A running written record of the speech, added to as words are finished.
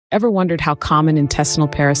Ever wondered how common intestinal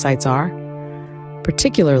parasites are?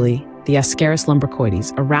 Particularly the Ascaris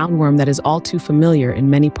lumbricoides, a roundworm that is all too familiar in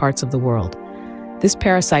many parts of the world. This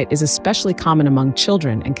parasite is especially common among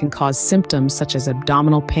children and can cause symptoms such as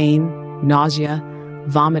abdominal pain, nausea,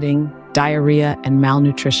 vomiting, diarrhea, and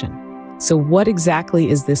malnutrition. So what exactly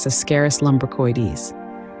is this Ascaris lumbricoides?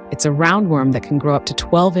 It's a roundworm that can grow up to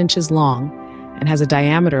 12 inches long and has a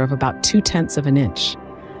diameter of about 0.2 of an inch.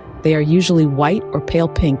 They are usually white or pale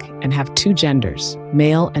pink and have two genders,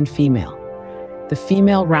 male and female. The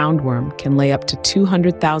female roundworm can lay up to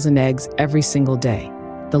 200,000 eggs every single day.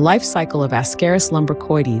 The life cycle of Ascaris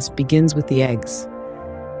lumbricoides begins with the eggs.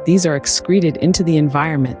 These are excreted into the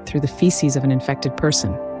environment through the feces of an infected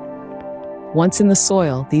person. Once in the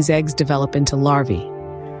soil, these eggs develop into larvae.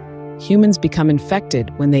 Humans become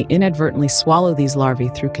infected when they inadvertently swallow these larvae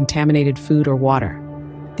through contaminated food or water.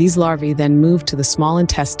 These larvae then move to the small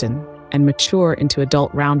intestine and mature into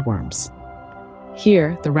adult roundworms.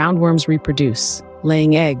 Here, the roundworms reproduce,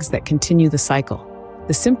 laying eggs that continue the cycle.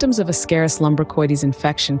 The symptoms of Ascaris lumbricoides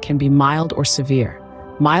infection can be mild or severe.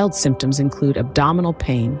 Mild symptoms include abdominal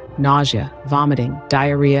pain, nausea, vomiting,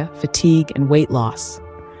 diarrhea, fatigue, and weight loss.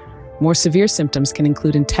 More severe symptoms can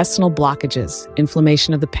include intestinal blockages,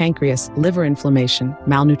 inflammation of the pancreas, liver inflammation,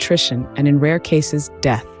 malnutrition, and in rare cases,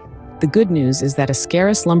 death. The good news is that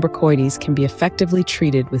Ascaris lumbricoides can be effectively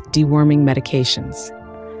treated with deworming medications.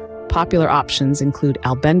 Popular options include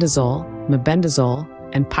albendazole, mebendazole,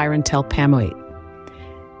 and pyrantel pamoate.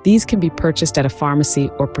 These can be purchased at a pharmacy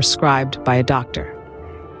or prescribed by a doctor.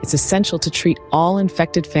 It's essential to treat all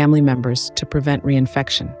infected family members to prevent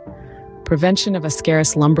reinfection. Prevention of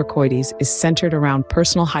Ascaris lumbricoides is centered around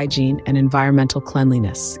personal hygiene and environmental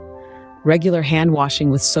cleanliness. Regular hand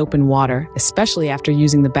washing with soap and water, especially after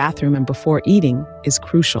using the bathroom and before eating, is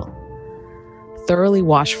crucial. Thoroughly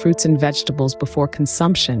wash fruits and vegetables before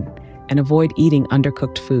consumption and avoid eating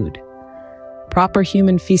undercooked food. Proper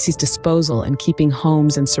human feces disposal and keeping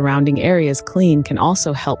homes and surrounding areas clean can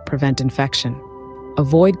also help prevent infection.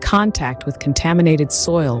 Avoid contact with contaminated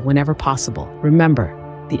soil whenever possible. Remember,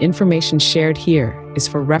 the information shared here is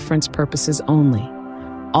for reference purposes only.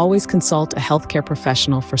 Always consult a healthcare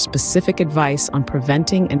professional for specific advice on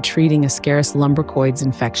preventing and treating Ascaris lumbricoides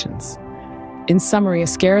infections. In summary,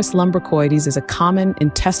 Ascaris lumbricoides is a common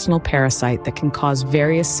intestinal parasite that can cause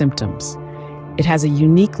various symptoms. It has a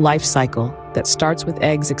unique life cycle that starts with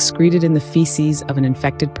eggs excreted in the feces of an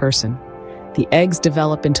infected person. The eggs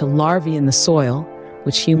develop into larvae in the soil,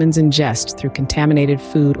 which humans ingest through contaminated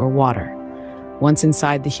food or water. Once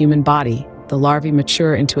inside the human body, the larvae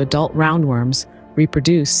mature into adult roundworms,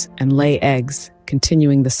 reproduce, and lay eggs,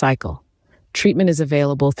 continuing the cycle. Treatment is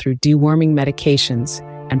available through deworming medications,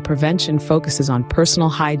 and prevention focuses on personal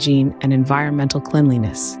hygiene and environmental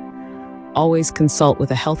cleanliness. Always consult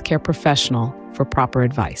with a healthcare professional for proper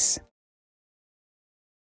advice.